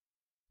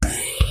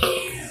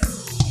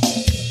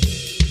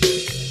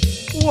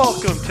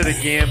Welcome to the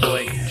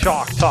Gambling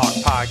Chalk Talk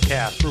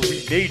Podcast, where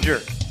we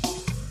major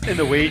in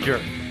the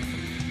wager.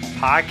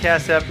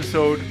 Podcast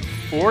episode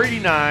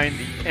 49,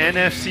 the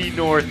NFC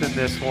North in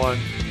this one.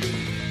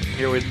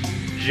 Here with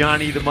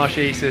Johnny the Mush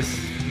Aces,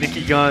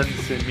 Nicky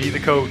Guns, and me the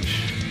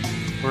coach.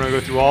 We're going to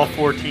go through all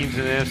four teams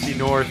in the NFC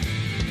North.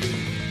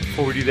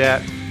 Before we do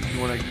that, if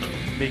you want to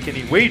make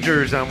any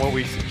wagers on what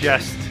we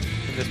suggest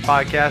in this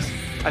podcast,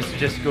 I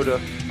suggest you go to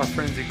our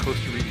friends in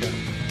Costa Rica.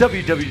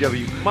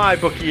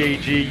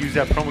 www.mybookie.ag. Use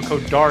that promo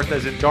code DARTH,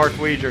 as in Darth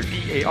Wager,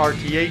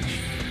 D-A-R-T-H.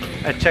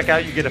 At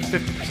checkout, you get a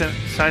 50%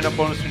 sign-up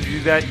bonus when you do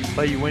that. You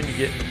play, you win, you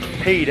get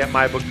paid at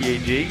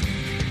mybookie.ag.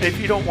 And if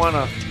you don't want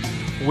to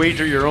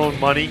wager your own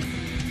money,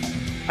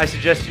 I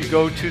suggest you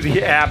go to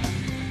the app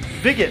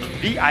Vigit,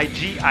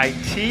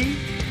 V-I-G-I-T,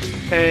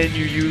 and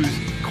you use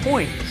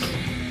coins,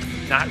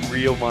 not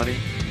real money,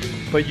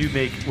 but you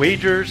make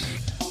wagers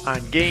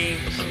on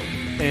games,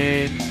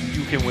 and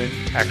you can win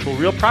actual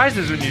real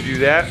prizes when you do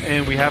that.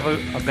 And we have a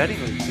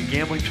betting league, the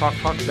Gambling Chalk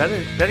Talk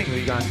betting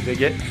league on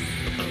Vigit.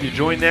 You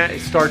join that,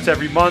 it starts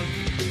every month.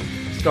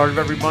 Start of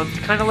every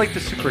month, kind of like the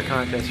Super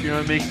Contest. You're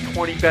going to make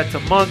 20 bets a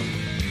month.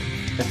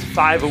 That's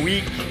 5 a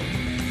week.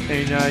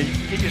 And you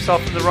can get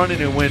yourself in the running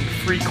and win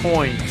free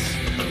coins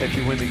if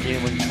you win the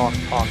Gambling Chalk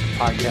Talk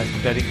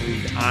Podcast betting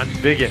league on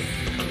Vigit.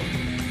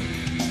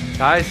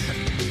 Guys,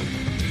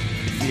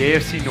 it's the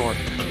AFC North,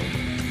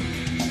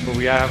 where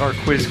we have our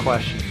quiz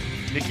question.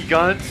 Nicky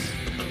Guns,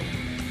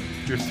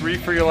 you're 3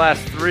 for your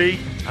last 3.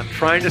 I'm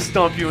trying to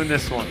stump you in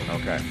this one.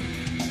 Okay.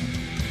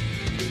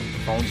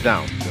 Phone's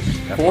down.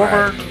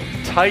 Former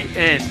tight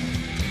end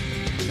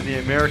in the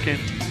American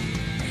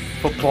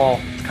Football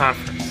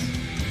Conference.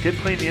 Did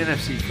play in the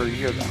NFC for a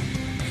year, though.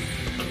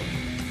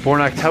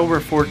 Born October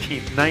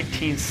 14th,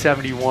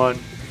 1971.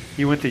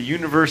 He went to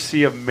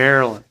University of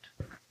Maryland.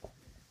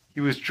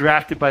 He was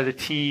drafted by the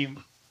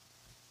team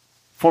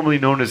formerly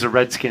known as the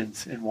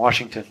Redskins in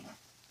Washington.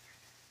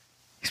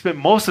 He spent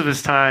most of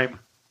his time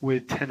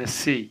with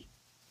Tennessee.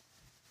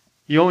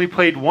 He only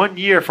played 1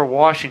 year for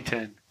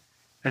Washington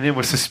and then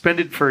was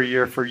suspended for a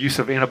year for use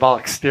of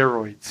anabolic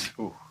steroids.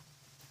 Ooh.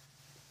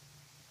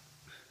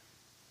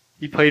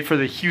 He played for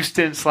the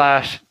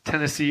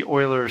Houston/Tennessee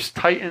Oilers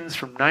Titans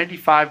from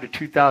 95 to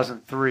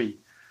 2003.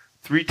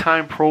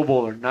 3-time Pro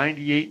Bowler,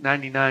 98,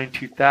 99,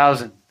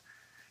 2000.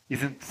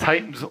 He's in the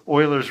Titans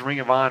Oilers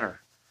Ring of Honor.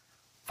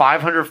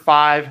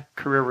 505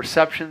 career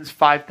receptions,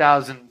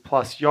 5,000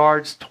 plus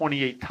yards,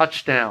 28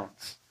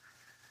 touchdowns.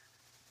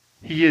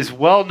 He is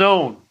well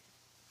known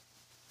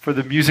for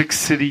the Music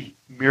City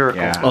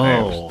Miracle. Yeah,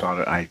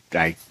 I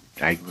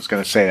was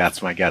going to say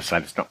that's my guess.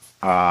 I just don't.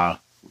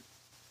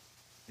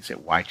 Is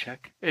it Wycheck?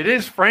 It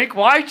is Frank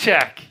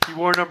Wycheck. He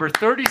wore number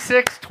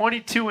 36,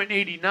 22, and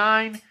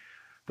 89.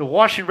 The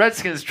Washington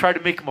Redskins tried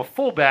to make him a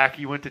fullback.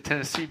 He went to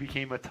Tennessee,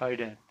 became a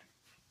tight end.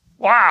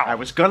 Wow. I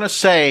was going to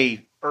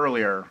say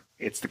earlier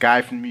it's the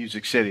guy from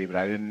Music City, but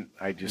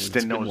I just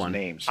didn't know his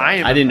name. So.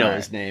 I didn't know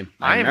his name.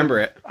 I remember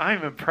it.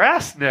 I'm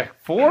impressed, Nick.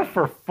 4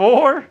 for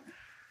 4.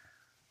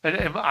 And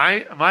am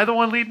I the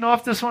one leading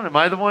off this one? Am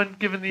I the one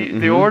giving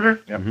the order?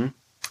 Yep. Mm-hmm.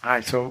 All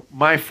right, so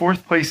my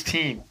 4th place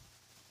team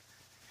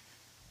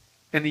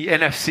in the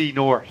NFC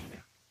North,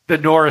 the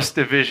Norris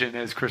division,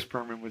 as Chris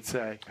Berman would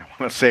say. I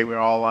want to say we're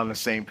all on the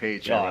same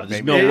page.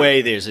 There's no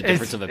way there's a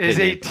difference of opinion. Is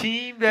a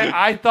team that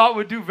I thought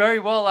would do very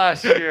well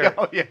last year.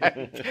 Oh,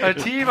 yeah. A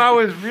team I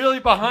was really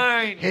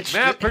behind.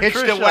 Matt Patricia.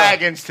 Hitched the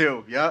wagons,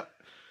 too. Yep.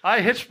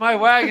 I hitched my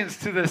wagons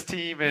to this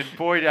team, and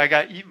boy, I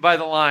got eaten by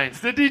the Lions.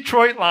 The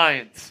Detroit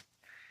Lions.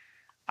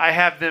 I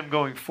have them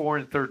going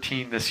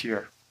 4-13 this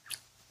year.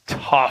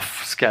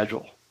 Tough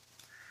schedule.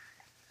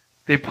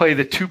 They play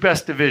the 2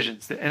 best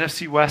divisions, the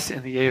NFC West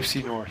and the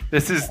AFC North.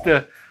 This is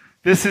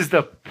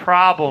the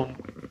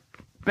problem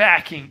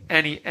backing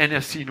any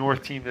NFC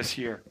North team this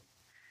year.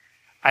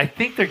 I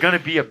think they're going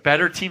to be a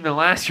better team than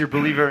last year,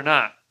 believe it or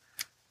not.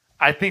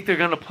 I think they're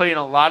going to play in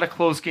a lot of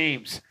close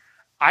games.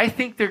 I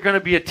think they're going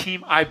to be a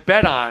team I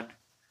bet on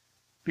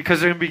because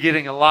they're going to be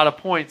getting a lot of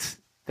points.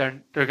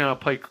 They're going to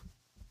play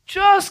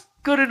just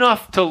good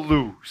enough to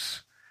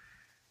lose.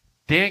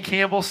 Dan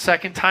Campbell,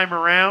 second time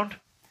around.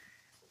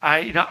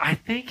 I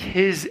think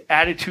his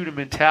attitude and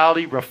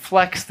mentality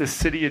reflects the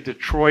city of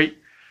Detroit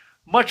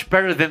much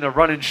better than the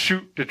run and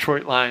shoot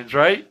Detroit Lions,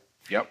 right?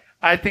 Yep.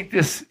 I think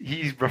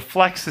he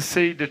reflects the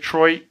city of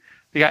Detroit.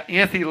 They got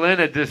Anthony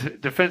Lynn, a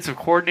defensive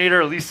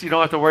coordinator. At least you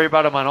don't have to worry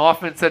about him on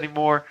offense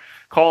anymore.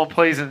 Calling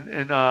plays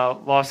in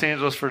Los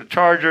Angeles for the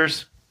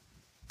Chargers.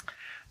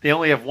 They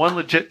only have one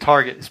legit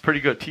target. It's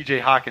pretty good,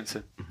 TJ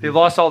Hawkinson. Mm-hmm. They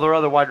lost all their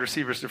other wide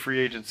receivers to free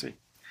agency.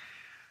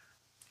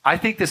 I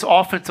think this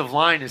offensive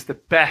line is the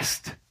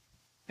best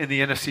in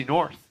the NFC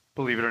North,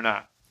 believe it or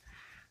not.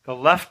 The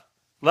left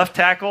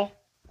tackle,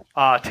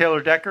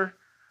 Taylor Decker.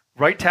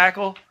 Right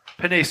tackle,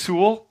 Penei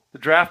Sewell, the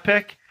draft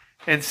pick.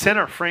 And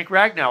center, Frank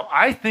Ragnow.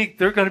 I think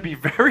they're going to be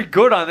very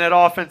good on that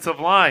offensive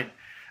line.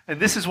 And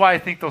this is why I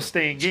think they'll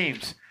stay in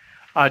games.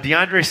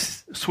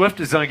 DeAndre Swift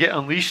is going to get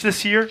unleashed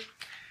this year.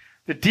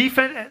 The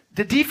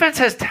defense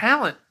has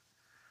talent,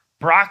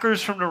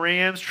 Brockers from the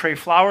Rams, Trey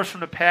Flowers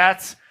from the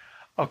Pats,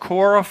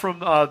 Okora from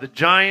the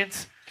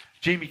Giants,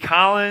 Jamie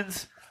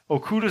Collins.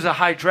 Okuda's a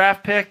high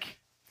draft pick.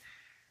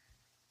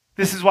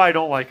 This is why I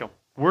don't like him.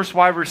 Worst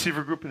wide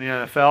receiver group in the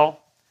NFL.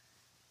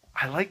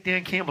 I like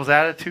Dan Campbell's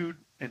attitude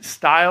and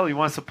style. He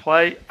wants to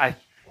play. I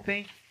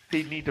think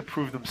they need to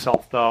prove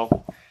themselves,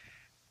 though.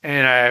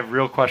 And I have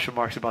real question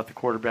marks about the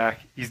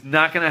quarterback. He's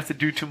not going to have to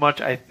do too much.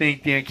 I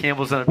think Dan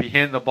Campbell's going to be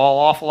handing the ball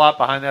off a lot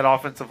behind that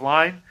offensive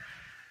line.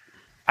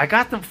 I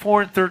got them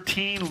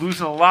 4-13,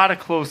 losing a lot of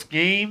close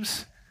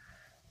games.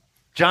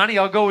 Johnny,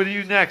 I'll go with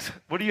you next.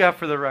 What do you have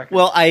for the record?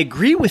 Well, I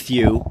agree with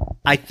you.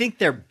 I think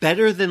they're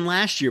better than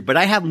last year, but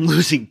I have them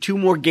losing 2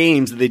 more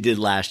games than they did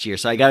last year.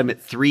 So I got them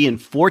at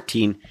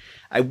 3-14.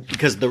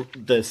 Because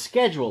the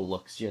schedule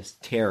looks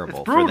just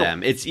terrible for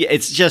them. It's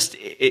just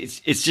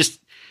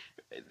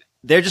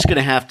they're just going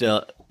to have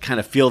to kind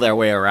of feel their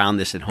way around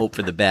this and hope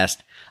for the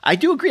best. I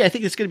do agree. I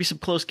think it's going to be some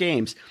close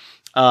games.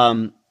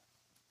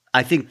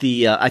 I think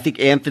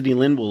Anthony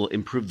Lynn will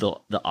improve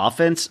the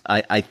offense.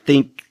 I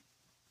think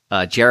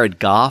Jared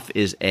Goff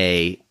is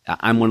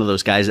I'm one of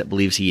those guys that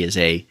believes he is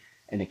an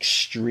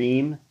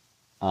extreme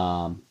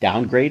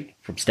downgrade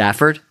from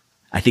Stafford.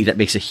 I think that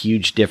makes a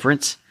huge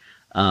difference.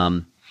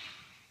 I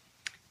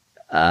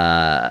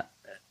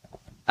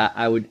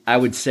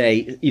would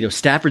say,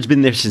 Stafford's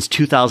been there since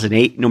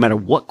 2008. No matter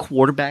what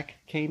quarterback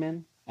came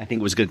in, I think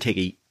it was going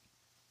to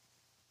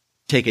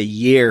take a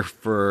year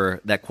for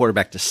that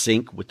quarterback to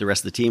sync with the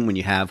rest of the team. When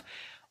you have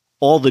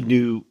all the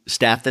new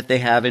staff that they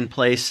have in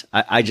place,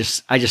 I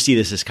just see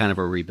this as kind of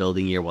a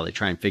rebuilding year while they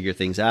try and figure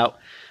things out.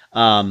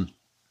 I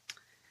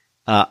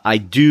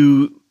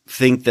do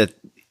think that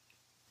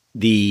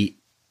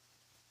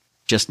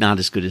just not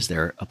as good as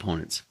their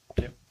opponents.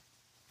 Yep.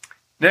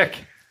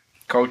 Nick,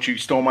 Coach, you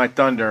stole my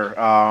thunder.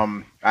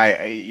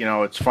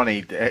 It's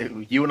funny.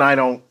 You and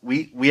I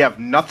we have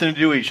nothing to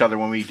do with each other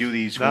when we do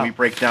these, when we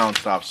break down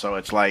stuff. So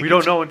it's like we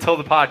don't know until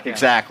the podcast.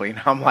 Exactly.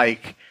 And I'm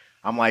like,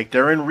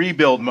 they're in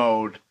rebuild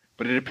mode,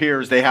 but it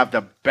appears they have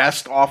the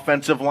best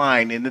offensive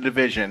line in the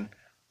division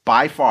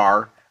by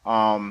far.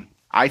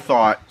 I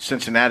thought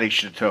Cincinnati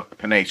should have took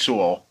Penei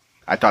Sewell.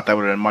 I thought that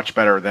would have been much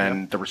better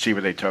than the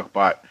receiver they took,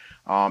 but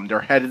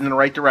they're headed in the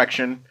right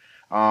direction.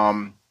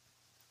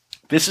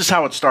 This is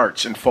how it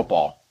starts in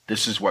football.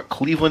 This is what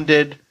Cleveland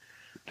did.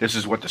 This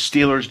is what the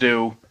Steelers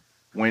do.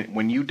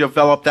 When you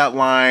develop that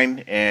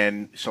line,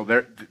 and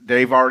so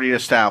they've already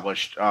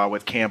established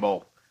with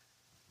Campbell,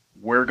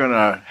 we're going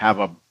to have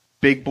a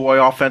big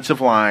boy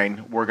offensive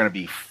line. We're going to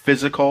be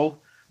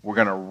physical. We're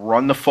going to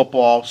run the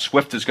football.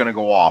 Swift is going to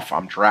go off.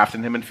 I'm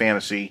drafting him in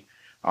fantasy.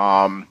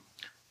 Goff,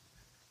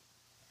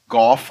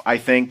 I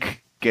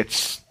think,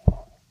 gets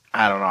 –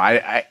 I don't know.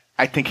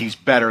 I think he's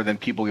better than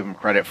people give him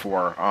credit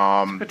for.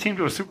 A team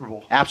to a Super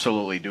Bowl.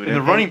 Absolutely, dude. And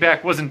the running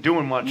back wasn't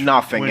doing much.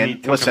 Nothing.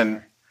 And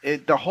listen,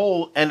 the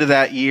whole end of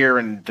that year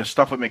and the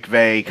stuff with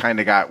McVay kind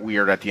of got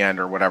weird at the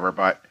end or whatever.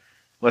 But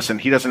listen,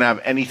 he doesn't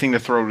have anything to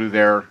throw to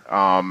there.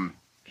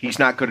 He's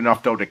not good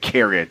enough, though, to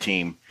carry a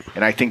team.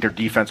 And I think their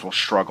defense will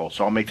struggle.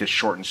 So I'll make this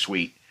short and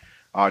sweet.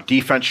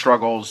 Defense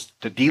struggles.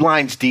 The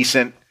D-line's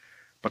decent,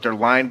 but their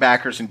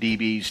linebackers and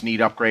DBs need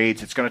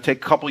upgrades. It's going to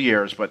take a couple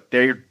years, but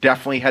they're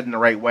definitely heading the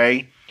right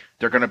way.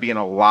 They're going to be in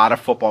a lot of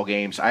football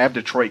games. I have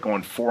Detroit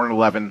going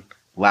 4-11,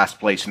 last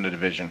place in the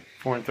division.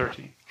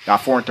 4-13.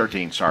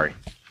 4-13, sorry.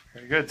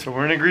 Very good. So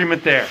we're in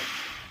agreement there.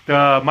 The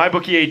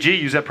MyBookie AG,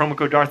 use that promo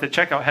code Darth at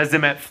checkout, has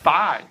them at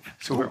 5.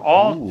 So we're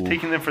all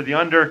taking them for the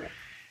under,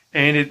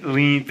 and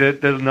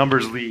the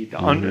numbers lead.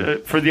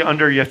 For the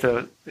under, you have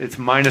to. It's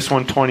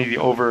 -120. The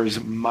over is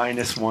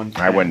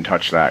 -110. I wouldn't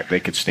touch that. They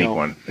could sneak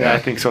one. Yeah, I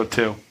think so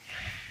too.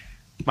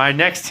 My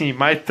next team,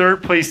 my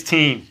third place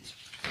team,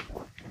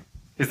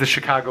 is the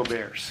Chicago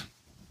Bears.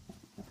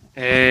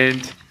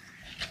 And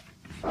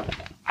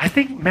I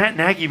think Matt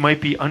Nagy might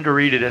be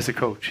underrated as a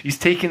coach. He's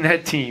taken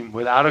that team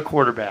without a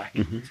quarterback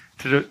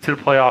to the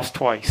playoffs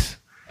twice.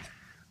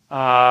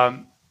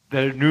 The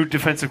new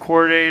defensive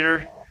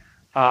coordinator,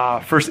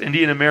 first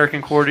Indian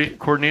American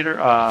coordinator,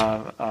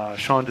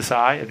 Sean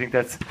Desai. I think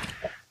that's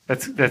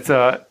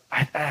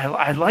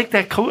I like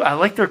that I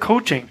like their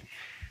coaching.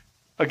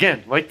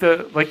 Again, like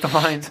the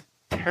Lions,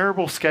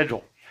 terrible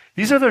schedule.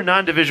 These are their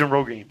non-division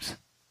road games.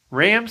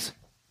 Rams,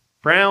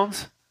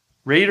 Browns,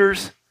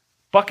 Raiders,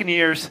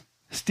 Buccaneers,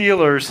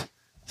 Steelers,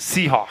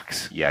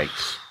 Seahawks.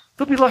 Yikes.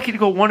 They'll be lucky to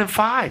go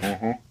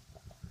 1-5.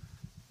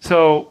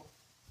 So,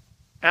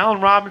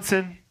 Allen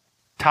Robinson,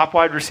 top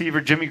wide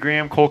receiver, Jimmy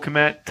Graham, Cole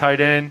Kmet,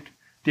 tight end,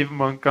 David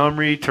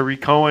Montgomery,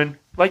 Tariq Cohen,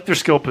 like their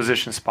skill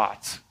position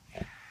spots.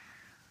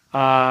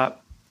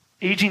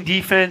 Aging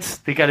defense,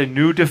 they got a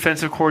new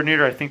defensive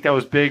coordinator. I think that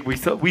was big. We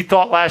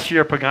thought last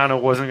year Pagano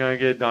wasn't going to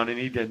get it done, and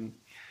he didn't.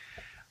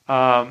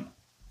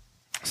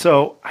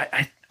 So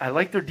I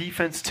like their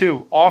defense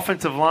too.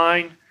 Offensive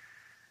line,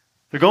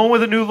 they're going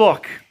with a new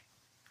look.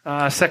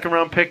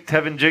 Second-round pick,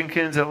 Tevin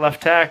Jenkins at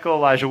left tackle,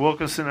 Elijah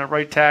Wilkinson at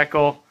right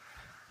tackle.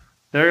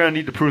 They're going to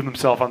need to prove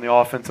themselves on the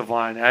offensive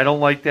line. I don't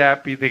like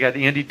that. They got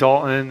Andy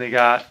Dalton. They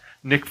got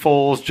Nick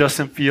Foles,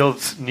 Justin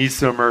Fields needs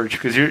to emerge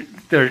because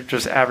they're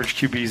just average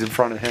QBs in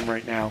front of him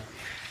right now.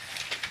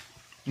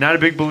 Not a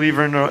big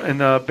believer in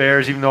the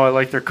Bears, even though I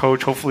like their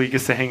coach. Hopefully he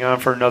gets to hang on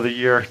for another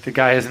year. The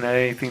guy hasn't had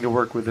anything to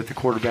work with at the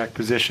quarterback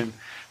position.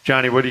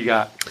 Johnny, what do you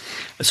got?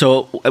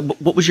 So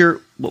what was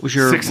your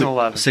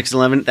 6-11?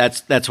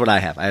 6-11. That's what I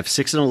have. I have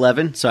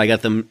 6-11. So I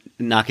got them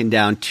knocking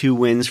down 2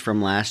 wins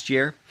from last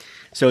year.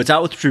 So it's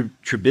out with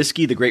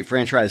Trubisky, the great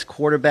franchise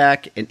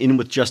quarterback, and in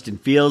with Justin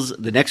Fields,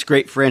 the next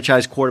great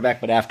franchise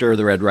quarterback, but after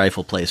the Red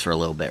Rifle plays for a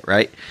little bit,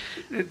 right?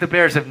 The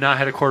Bears have not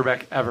had a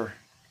quarterback ever.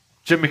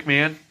 Jim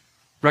McMahon,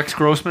 Rex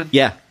Grossman.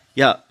 Yeah.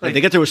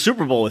 They got to a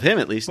Super Bowl with him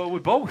at least. But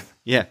with both.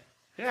 Yeah.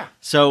 Yeah.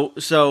 So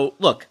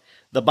look,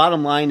 the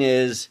bottom line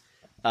is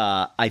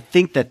I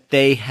think that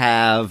they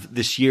have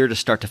this year to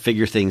start to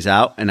figure things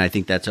out, and I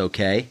think that's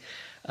okay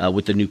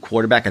with the new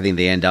quarterback. I think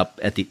they end up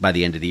by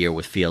the end of the year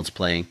with Fields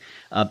playing.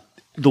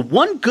 The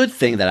one good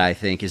thing that I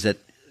think is that,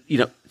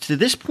 to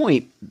this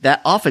point,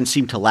 that offense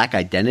seemed to lack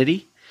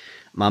identity.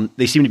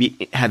 They seem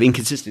to have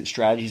inconsistent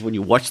strategies. When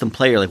you watch them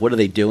play, you're like, what are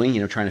they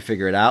doing? Trying to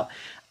figure it out.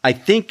 I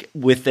think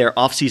with their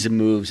offseason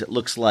moves, it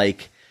looks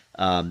like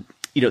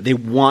they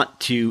want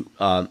to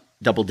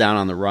double down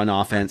on the run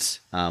offense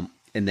and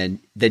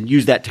then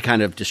use that to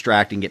kind of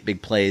distract and get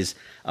big plays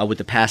with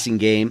the passing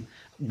game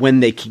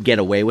when they can get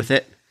away with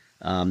it.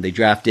 They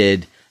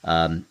drafted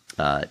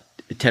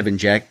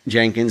Tevin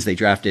Jenkins. They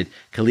drafted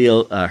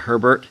Khalil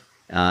Herbert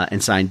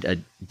and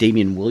signed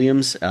Damian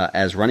Williams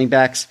as running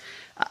backs.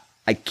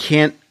 I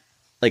can't,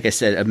 like I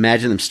said,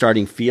 imagine them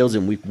starting Fields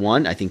in week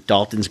 1. I think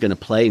Dalton's going to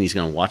play, and he's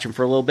going to watch him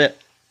for a little bit.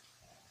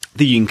 I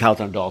think you can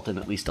count on Dalton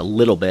at least a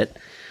little bit.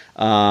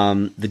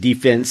 The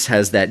defense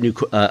has that new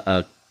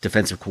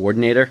defensive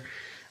coordinator.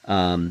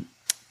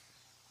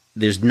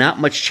 There's not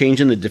much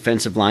change in the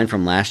defensive line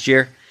from last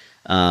year.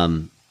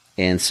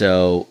 And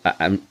so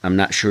I'm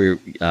not sure.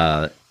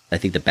 I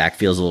think the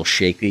backfield's a little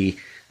shaky.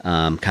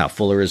 Kyle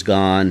Fuller is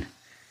gone.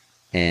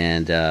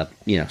 And,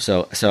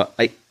 so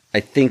I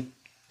think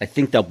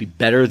they'll be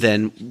better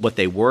than what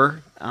they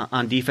were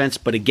on defense.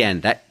 But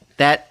again,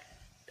 that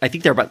I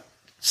think they're about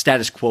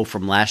status quo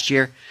from last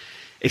year,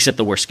 except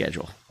the worst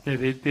schedule. Yeah,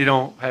 they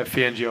don't have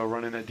Fangio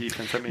running that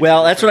defense.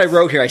 Well, that's what I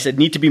wrote here. I said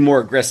need to be more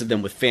aggressive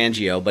than with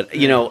Fangio, but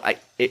I'm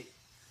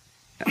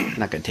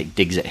not going to take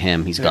digs at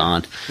him. He's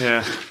gone.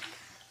 Yeah.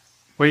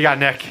 What you got,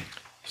 Nick?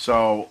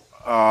 So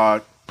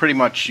pretty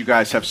much you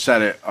guys have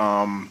said it.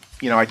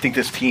 I think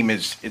this team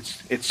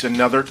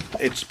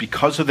it's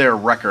because of their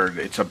record.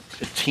 It's a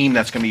team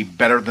that's going to be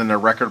better than their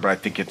record, but I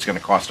think it's going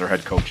to cost their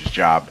head coach's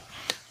job.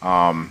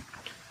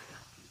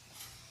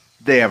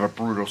 They have a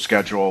brutal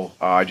schedule.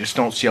 I just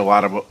don't see a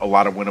lot of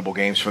winnable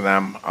games for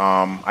them.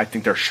 I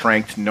think their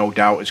strength, no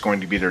doubt, is going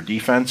to be their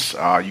defense.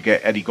 You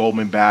get Eddie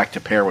Goldman back to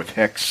pair with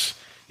Hicks.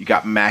 You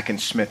got Mack and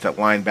Smith at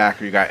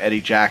linebacker. You got Eddie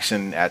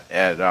Jackson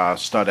at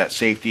stud at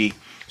safety.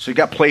 So you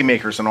got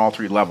playmakers on all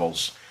 3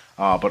 levels.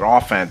 But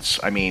offense,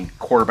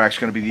 quarterback's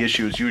going to be the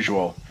issue as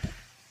usual.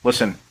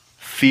 Listen,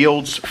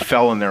 Fields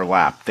fell in their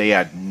lap. They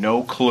had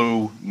no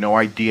clue, no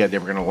idea they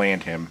were going to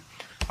land him.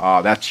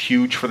 That's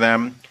huge for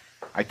them.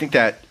 I think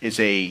that is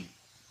a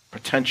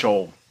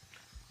potential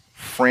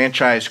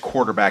franchise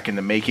quarterback in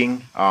the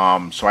making.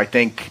 So I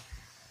think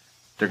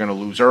they're going to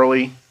lose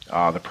early.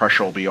 The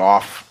pressure will be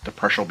off. The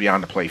pressure will be on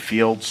to play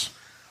Fields.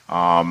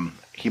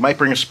 He might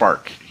bring a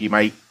spark. He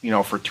might,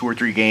 for 2 or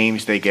 3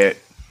 games, they get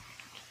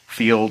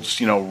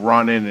Fields,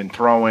 running and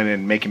throwing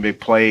and making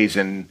big plays,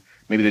 and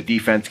maybe the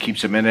defense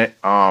keeps him in it.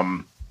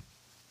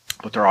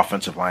 But their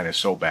offensive line is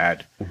so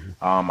bad.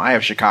 I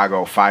have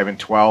Chicago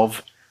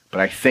 5-12, but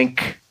I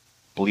think,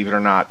 believe it or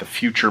not, the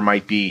future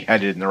might be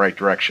headed in the right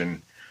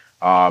direction.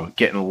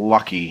 Getting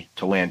lucky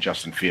to land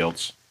Justin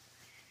Fields.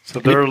 So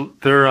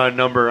their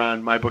number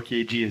on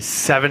MyBookieAG is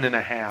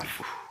 7.5.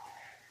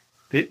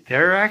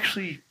 They're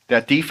actually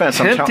that defense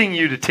tempting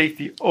you to take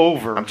the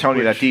over. I'm telling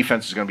you, that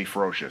defense is going to be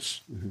ferocious.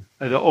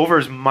 The over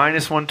is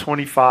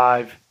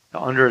 -125.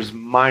 The under is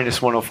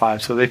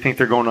 -105. So they think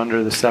they're going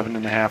under the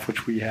 7.5,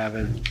 which we have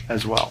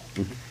as well.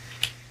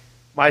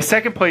 My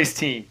second place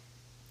team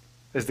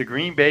is the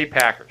Green Bay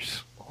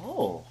Packers.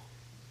 Oh,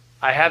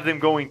 I have them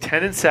going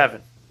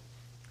 10-7.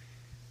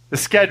 The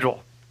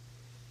schedule.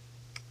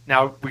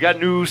 Now, we got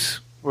news.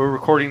 We're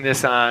recording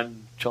this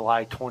on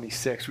July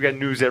 26th. We got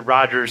news that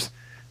Rodgers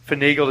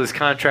finagled his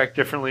contract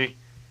differently.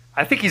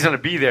 I think he's going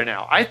to be there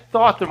now. I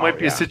thought there might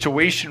be a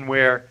situation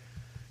where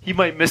he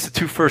might miss the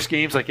 2 first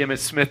games like Emmitt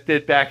Smith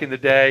did back in the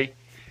day,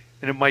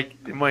 and it might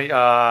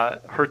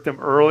hurt them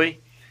early.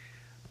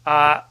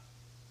 They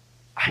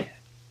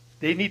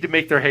need to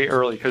make their hay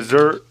early because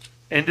their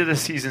end of the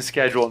season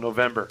schedule in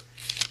November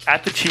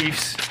at the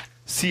Chiefs,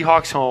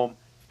 Seahawks home,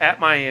 at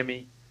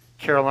Miami,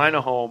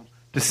 Carolina home.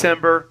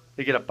 December,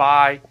 they get a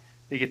bye.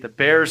 They get the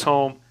Bears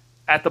home,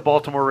 at the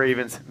Baltimore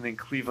Ravens, and then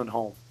Cleveland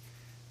home.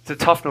 It's a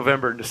tough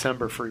November and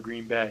December for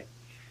Green Bay.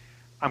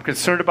 I'm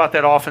concerned about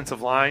that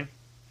offensive line.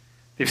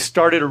 They've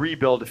started a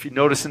rebuild. If you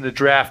notice in the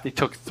draft, they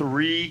took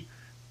 3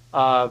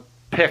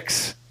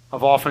 picks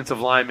of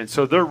offensive linemen.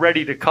 So they're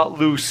ready to cut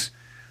loose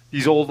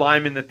these old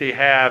linemen that they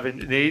have,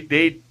 and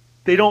they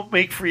don't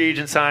make free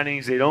agent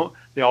signings.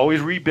 They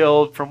always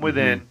rebuild from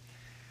within,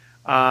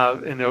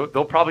 and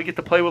they'll probably get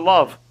to play with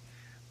Love.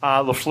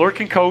 LaFleur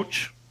can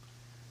coach.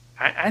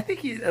 I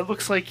think it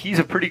looks like he's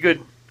a pretty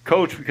good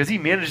coach because he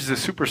manages a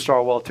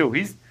superstar well too.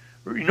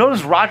 You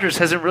notice Rodgers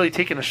hasn't really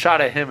taken a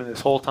shot at him in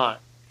this whole time.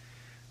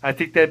 I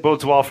think that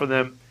bodes well for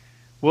them.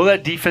 Will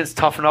that defense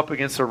toughen up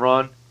against the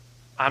run?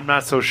 I'm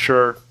not so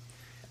sure.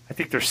 I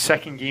think their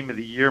second game of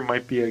the year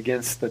might be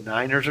against the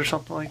Niners or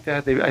something like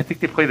that. I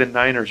think they play the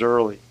Niners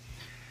early.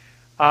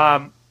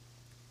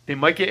 They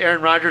might get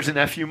Aaron Rodgers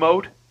in FU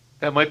mode.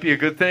 That might be a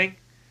good thing.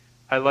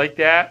 I like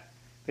that.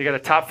 They got a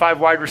top 5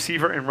 wide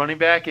receiver and running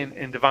back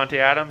in Devontae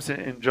Adams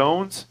and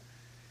Jones.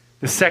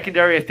 The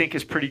secondary, I think,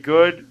 is pretty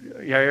good.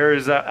 Yair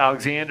is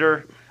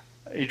Alexander,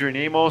 Adrian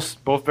Amos,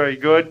 both very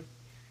good.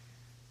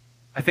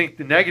 I think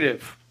the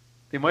negative,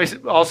 they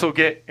might also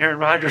get Aaron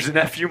Rodgers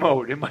in FU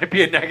mode. It might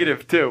be a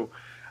negative, too.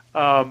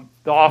 The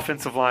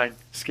offensive line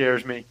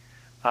scares me.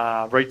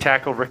 Right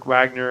tackle Rick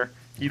Wagner,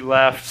 he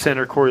left.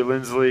 Center Corey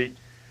Linsley.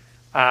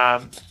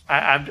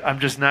 I'm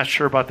just not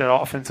sure about that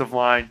offensive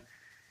line.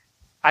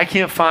 I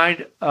can't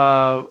find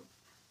a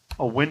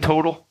win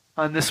total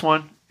on this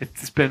one.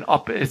 It's been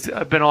up. It's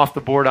been off the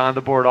board, on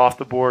the board, off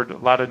the board. A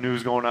lot of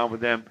news going on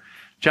with them.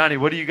 Johnny,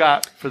 what do you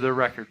got for their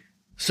record?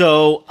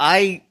 So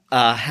I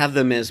have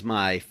them as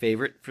my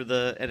favorite for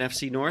the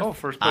NFC North. Oh,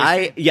 first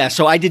place.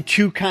 So I did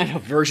 2 kind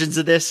of versions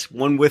of this,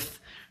 one with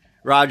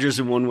Rodgers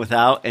and one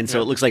without, and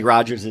so it looks like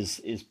Rodgers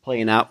is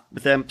playing out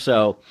with them.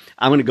 So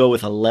I'm going to go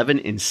with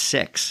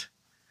 11-6.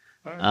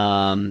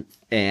 Right.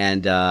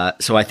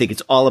 So I think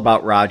it's all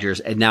about Rodgers,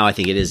 and now I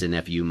think it is in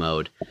FU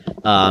mode.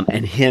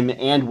 And him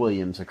and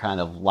Williams are kind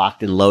of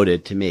locked and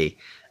loaded to me.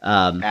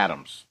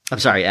 Adams. I'm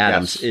sorry,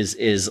 Adams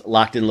is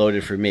locked and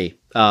loaded for me.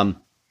 At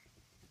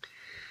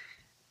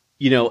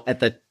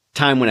the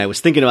time when I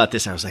was thinking about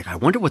this, I was like, I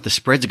wonder what the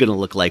spread's going to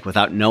look like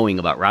without knowing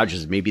about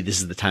Rodgers. Maybe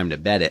this is the time to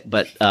bet it.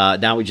 But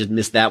now we just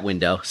missed that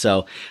window.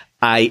 So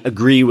I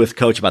agree with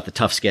Coach about the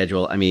tough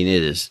schedule. I mean,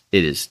 it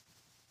is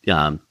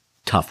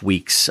tough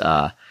weeks.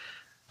 I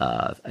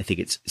think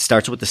it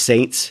starts with the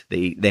Saints.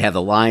 They have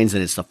the Lions,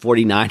 and it's the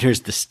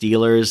 49ers, the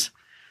Steelers.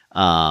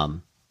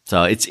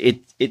 So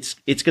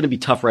it's going to be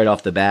tough right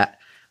off the bat.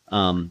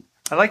 I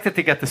like that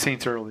they got the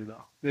Saints early,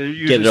 though.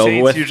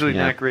 Saints usually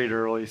not great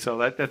early, so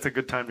that's a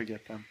good time to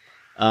get them.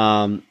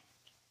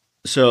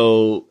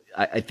 So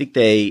I think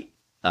they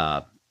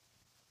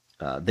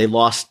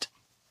lost.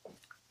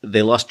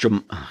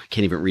 I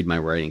can't even read my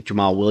writing.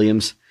 Jamal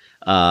Williams,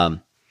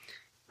 and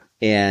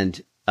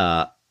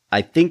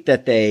I think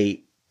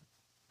they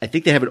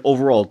have an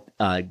overall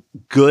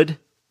good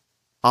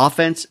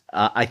offense.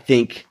 I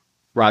think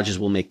Rodgers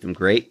will make them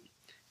great.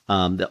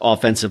 The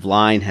offensive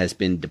line has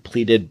been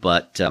depleted,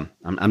 but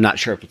I'm not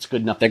sure if it's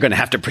good enough. They're going to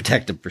have to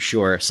protect him for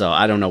sure. So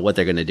I don't know what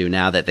they're going to do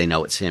now that they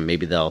know it's him.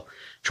 Maybe they'll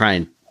try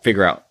and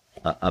figure out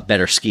a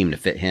better scheme to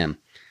fit him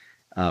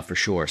for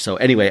sure. So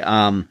anyway,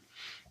 got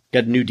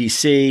a new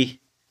DC,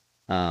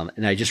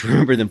 and I just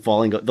remember them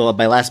falling.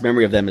 My last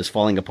memory of them is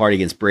falling apart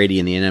against Brady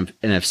in the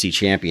NFC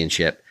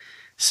Championship.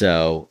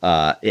 So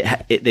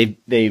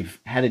they've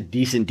had a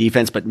decent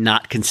defense, but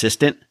not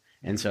consistent.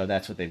 And so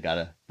that's what they've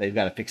got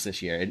to fix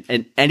this year.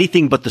 And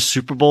anything but the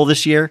Super Bowl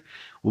this year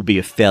will be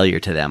a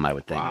failure to them, I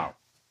would think. Wow.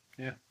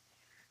 Yeah.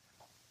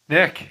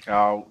 Nick.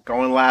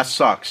 Going last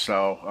sucks.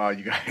 So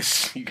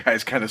you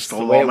guys kind of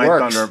stole all my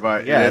thunder,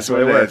 but yeah, that's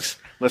what it is.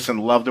 Listen,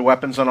 love the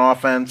weapons on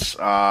offense.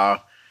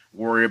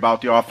 Worry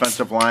about the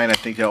offensive line. I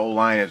think the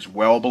O-line is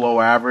well below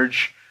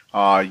average.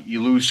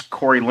 You lose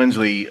Corey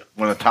Linsley,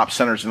 one of the top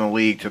centers in the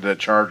league, to the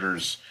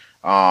Chargers.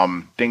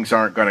 Things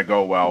aren't going to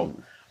go well.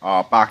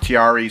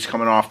 Bakhtiari's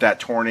coming off that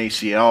torn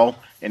ACL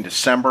in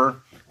December.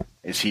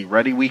 Is he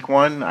ready week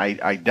 1?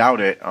 I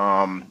doubt it.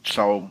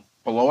 So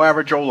below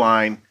average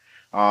O-line.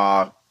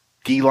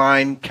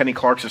 D-line, Kenny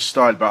Clark's a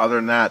stud, but other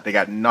than that, they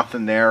got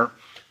nothing there.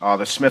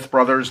 The Smith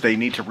brothers, they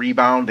need to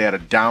rebound. They had a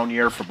down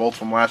year for both of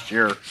them last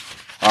year.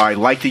 I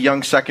like the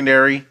young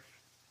secondary.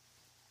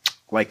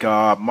 Like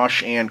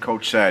Mush and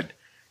Coach said,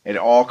 it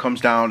all comes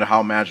down to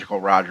how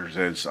magical Rodgers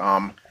is.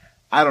 I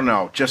don't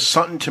know. Just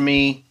something to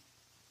me,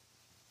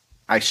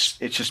 it's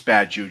just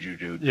bad juju,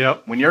 dude.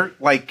 Yep. When you're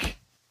like,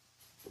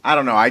 I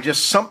don't know.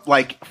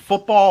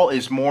 Football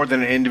is more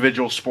than an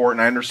individual sport,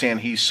 and I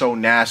understand he's so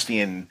nasty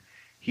and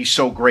he's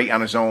so great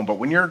on his own. But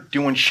when you're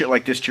doing shit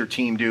like this to your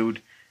team,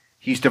 dude,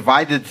 he's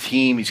divided the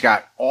team. He's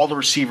got all the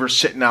receivers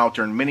sitting out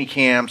during mini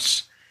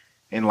camps.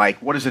 And,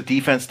 what does the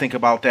defense think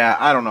about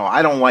that? I don't know.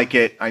 I don't like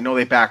it. I know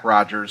they back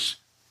Rodgers.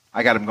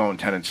 I got him going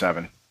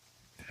 10-7.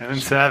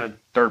 10-7.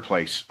 Third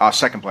place.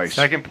 Second place.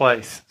 Second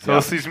place. So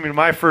this leads me to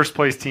my first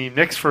place team,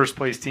 Nick's first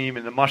place team,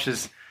 and the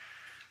Mush's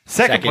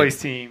second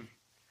place team,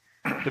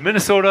 the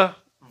Minnesota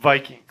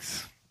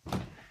Vikings.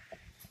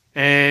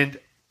 And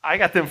I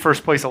got them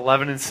first place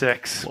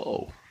 11-6.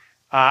 Whoa.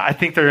 I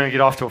think they're going to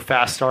get off to a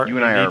fast start. You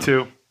and I are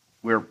too.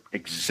 We're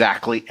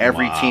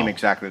every team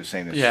exactly the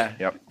same. Yeah.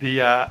 Yep.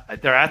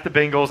 They're at the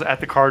Bengals, at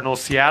the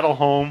Cardinals, Seattle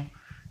home,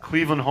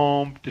 Cleveland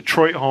home,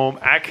 Detroit home,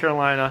 at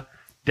Carolina,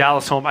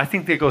 Dallas home. I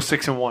think they go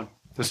 6-1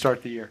 to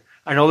start the year.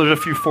 I know there's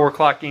a few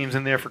 4:00 games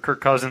in there for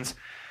Kirk Cousins.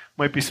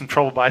 Might be some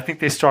trouble, but I think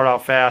they start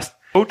out fast.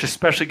 Coach,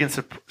 especially against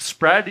the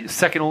spread,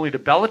 second only to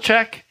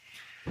Belichick.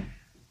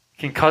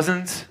 Can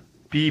Cousins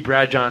be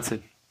Brad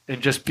Johnson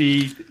and just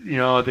be,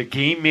 the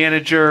game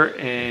manager?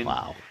 And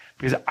Wow.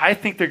 Because I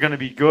think they're going to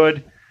be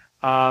good.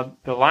 The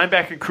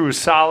linebacker crew is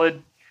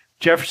solid.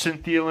 Jefferson,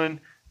 Thielen.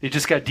 They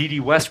just got D.D.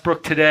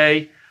 Westbrook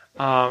today.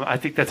 I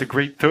think that's a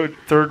great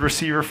third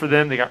receiver for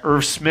them. They got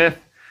Irv Smith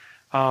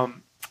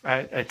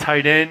at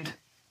tight end.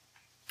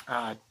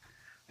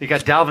 They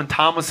got Dalvin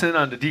Tomlinson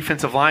on the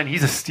defensive line.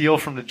 He's a steal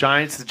from the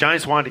Giants. The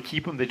Giants wanted to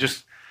keep him. They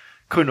just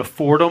couldn't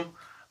afford him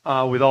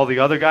with all the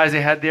other guys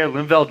they had there.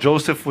 Linval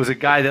Joseph was a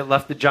guy that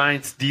left the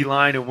Giants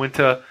D-line and went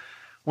to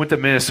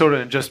Minnesota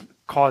and just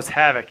caused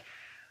havoc.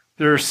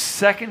 Their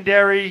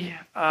secondary,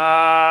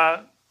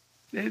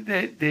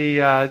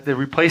 they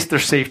replaced their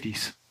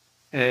safeties,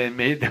 and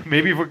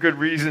maybe for good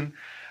reason.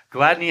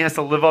 Gladney has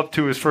to live up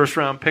to his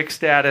first-round pick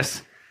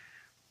status.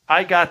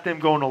 I got them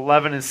going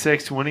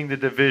 11-6, winning the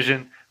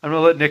division. I'm going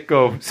to let Nick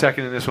go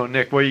second in this one.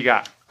 Nick, what do you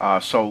got?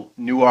 So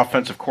new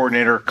offensive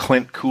coordinator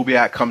Clint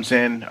Kubiak comes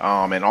in,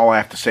 and all I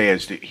have to say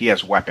is that he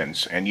has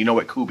weapons. And you know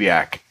what,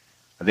 Kubiak,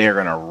 they're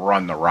going to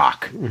run the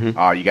rock.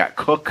 Mm-hmm. You got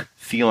Cook,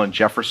 Thielen,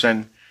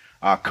 Jefferson.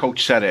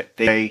 Coach said it.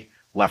 They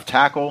left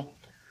tackle.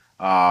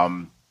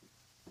 Last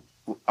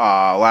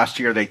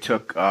year they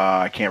took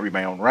I can't read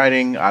my own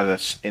writing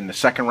in the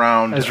second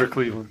round. Ezra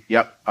Cleveland.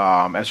 Yep,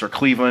 Ezra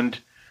Cleveland.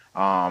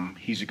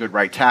 He's a good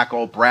right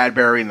tackle.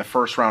 Bradbury in the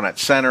first round at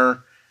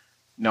center.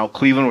 No,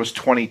 Cleveland was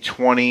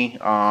 2020.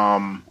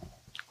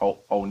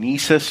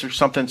 Onesis or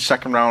something,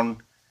 second round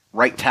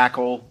right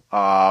tackle.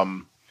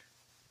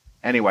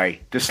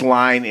 Anyway, this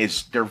line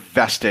they're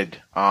vested.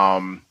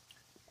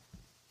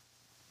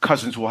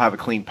 Cousins will have a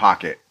clean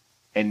pocket.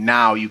 And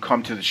now you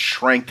come to the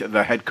strength of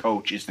the head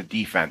coach is the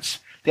defense.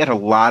 They had a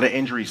lot of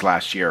injuries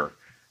last year.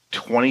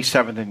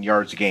 27th in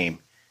yards a game.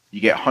 You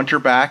get Hunter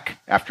back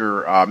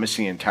after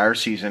missing the entire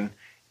season.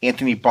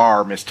 Anthony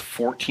Barr missed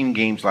 14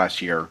 games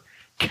last year.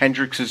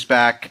 Kendricks is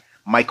back.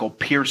 Michael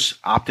Pierce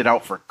opted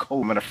out for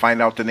COVID. I'm going to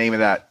find out the name of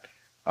that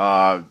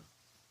guy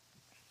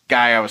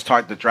I was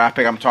talking, the draft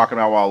pick I'm talking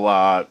about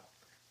while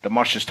the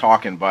mush is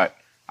talking. But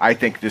I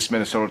think this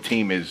Minnesota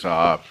team is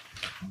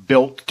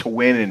built to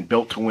win and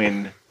built to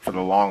win for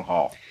the long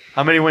haul.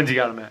 How many wins you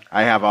got them at?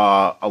 I have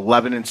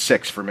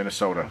 11-6 for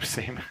Minnesota.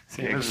 Same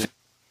as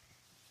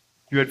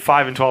you had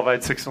 5-12. I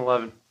had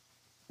 6-11.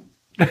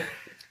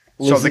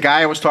 So the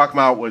guy I was talking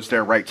about was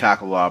their right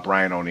tackle,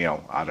 Brian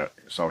O'Neill.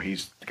 So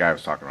he's the guy I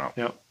was talking about.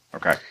 Yep.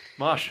 Okay.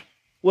 Mosh.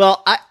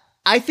 Well,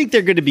 I think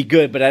they're going to be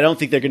good, but I don't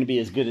think they're going to be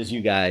as good as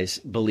you guys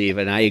believe.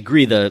 And I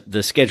agree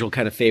the schedule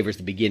kind of favors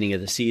the beginning of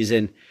the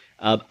season.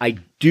 I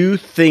do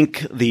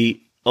think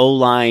the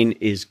O-line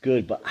is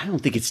good, but I don't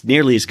think it's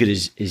nearly as good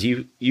as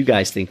you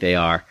guys think they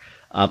are.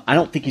 I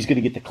don't think he's going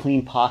to get the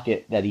clean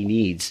pocket that he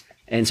needs.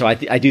 And so I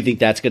do think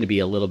that's going to be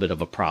a little bit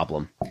of a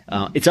problem.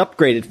 It's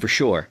upgraded for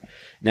sure.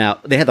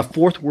 Now, they had the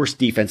fourth worst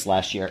defense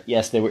last year.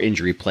 Yes, they were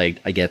injury plagued.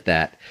 I get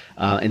that.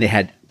 And they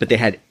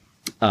had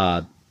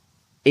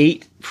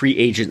 8 free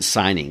agent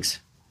signings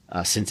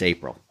since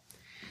April.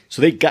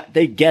 So they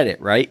get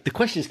it, right? The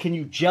question is, can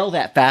you gel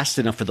that fast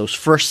enough for those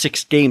first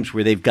 6 games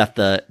where they've got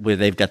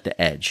the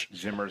edge?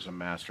 Zimmer's a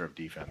master of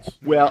defense.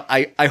 Well,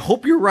 I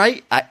hope you're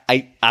right.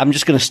 I'm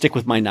just going to stick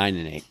with my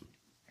 9-8.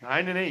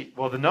 9-8.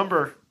 Well, the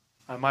number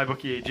on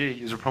MyBookieAG,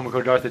 use a promo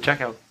code Darth at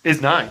checkout,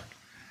 is 9.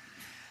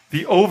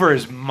 The over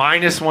is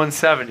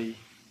 -170.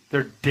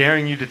 They're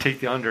daring you to take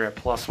the under at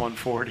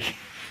 +140.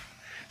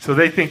 So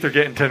they think they're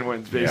getting 10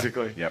 wins,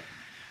 basically. Yep.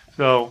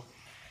 So,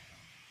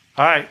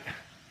 all right.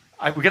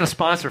 We got a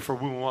sponsor for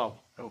Woo and Woe.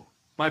 Oh.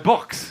 My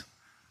books.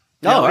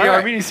 Oh, the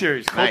right. mini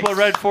series. Nice. Cold Blood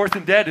Red, Fourth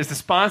and Dead is the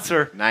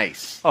sponsor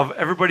Nice. of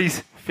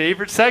everybody's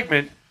favorite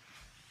segment.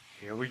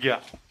 Here we go.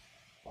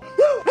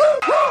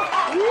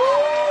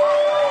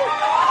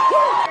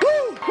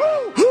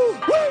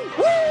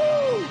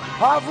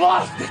 I've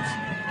lost it.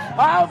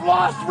 I've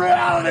lost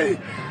reality.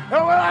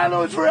 And when I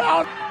lose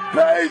reality,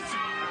 pains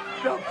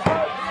the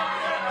price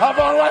of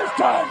a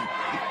lifetime.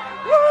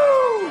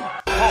 Woo!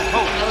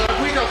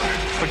 We don't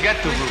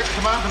forget the roof.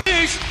 Come on.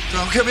 Please.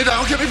 Don't get me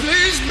down. Get me,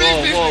 please.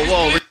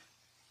 Whoa.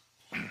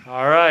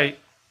 All right.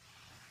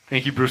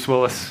 Thank you, Bruce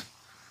Willis.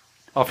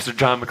 Officer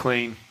John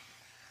McClane.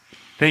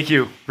 Thank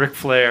you, Ric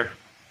Flair.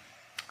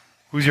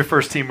 Who's your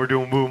first team we're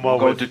doing Woo and Woe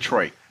Go with?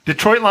 Detroit.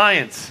 Detroit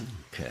Lions.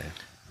 Okay.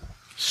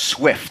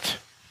 Swift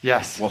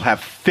Yes. will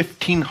have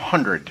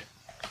 1,500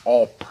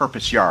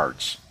 all-purpose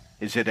yards.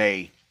 Is it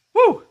a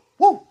Woo!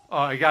 woo? Oh,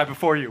 I got it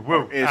before you.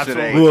 Woo. Is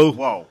Absolutely. it a Woo.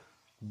 whoa?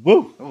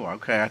 Woo. Oh,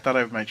 okay. I thought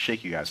I might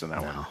shake you guys on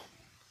that one. No.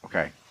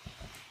 Okay.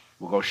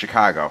 We'll go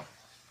Chicago.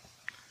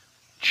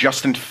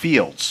 Justin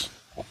Fields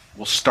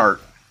will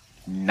start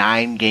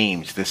 9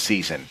 games this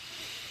season.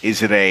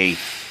 Is it a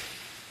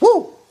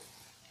woo?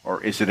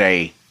 Or is it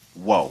a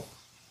whoa?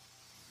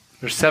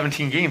 There's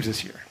 17 games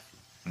this year.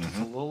 It's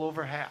a little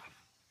over half.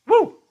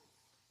 Woo!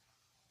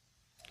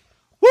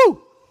 Woo!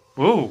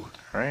 Ooh.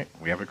 All right,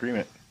 we have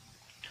agreement.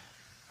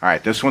 All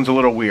right, this one's a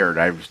little weird.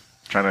 I was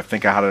trying to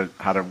think of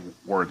how to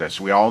word this.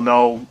 We all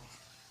know,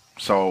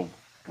 so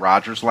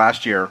Rodgers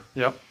last year.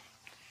 Yep.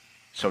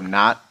 So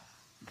not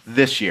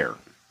this year.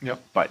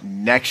 Yep. But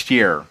next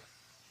year,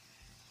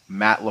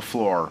 Matt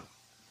LaFleur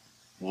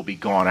will be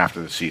gone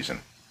after the season.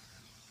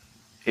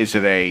 Is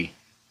it a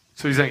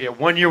So he's going to get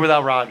 1 year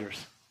without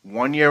Rodgers.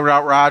 1 year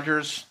without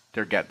Rodgers?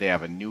 They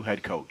have a new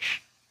head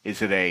coach.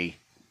 Is it a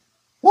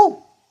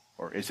woo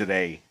or is it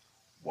a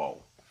whoa?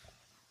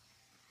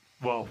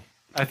 Whoa.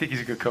 I think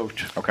he's a good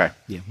coach. Okay.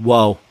 Yeah.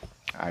 Whoa.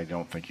 I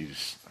don't think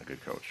he's a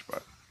good coach,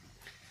 but.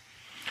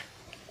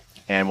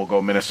 And we'll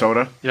go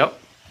Minnesota. Yep.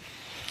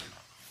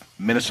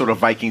 Minnesota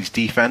Vikings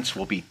defense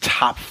will be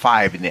top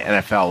 5 in the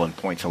NFL in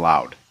points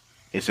allowed.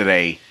 Is it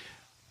a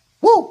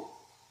woo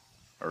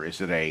or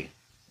is it a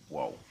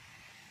whoa?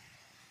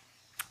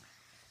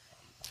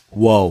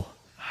 Whoa.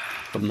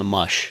 From the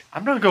mush.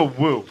 I'm going to go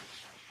woo.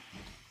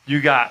 You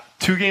got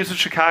 2 games with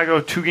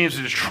Chicago, 2 games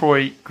with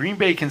Detroit. Green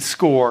Bay can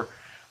score,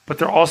 but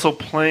they're also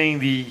playing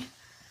the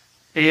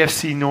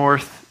AFC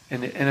North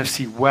and the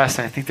NFC West,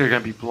 and I think they're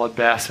going to be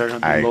bloodbaths. They're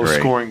going to be low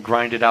scoring,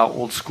 grinded out,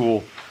 old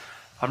school.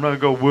 I'm going to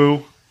go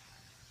woo.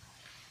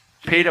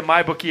 Paid at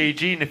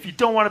MyBookieAG, and if you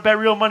don't want to bet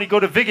real money, go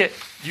to Viget.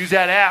 Use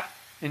that app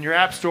in your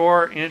app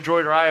store,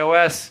 Android or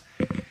iOS.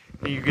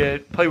 And you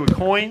play with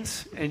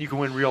coins, and you can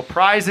win real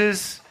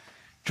prizes.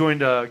 Join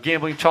the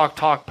Gambling Talk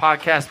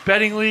Podcast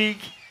Betting League.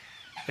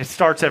 It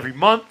starts every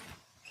month.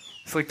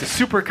 It's like the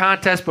super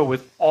contest, but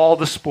with all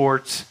the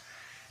sports.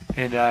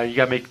 And you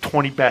got to make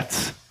 20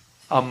 bets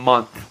a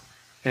month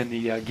in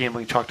the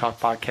Gambling Talk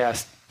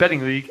Podcast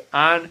Betting League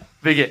on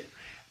Viget.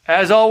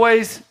 As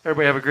always,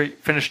 everybody have a great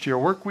finish to your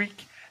work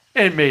week.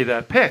 And may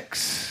the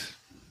picks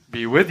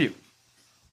be with you.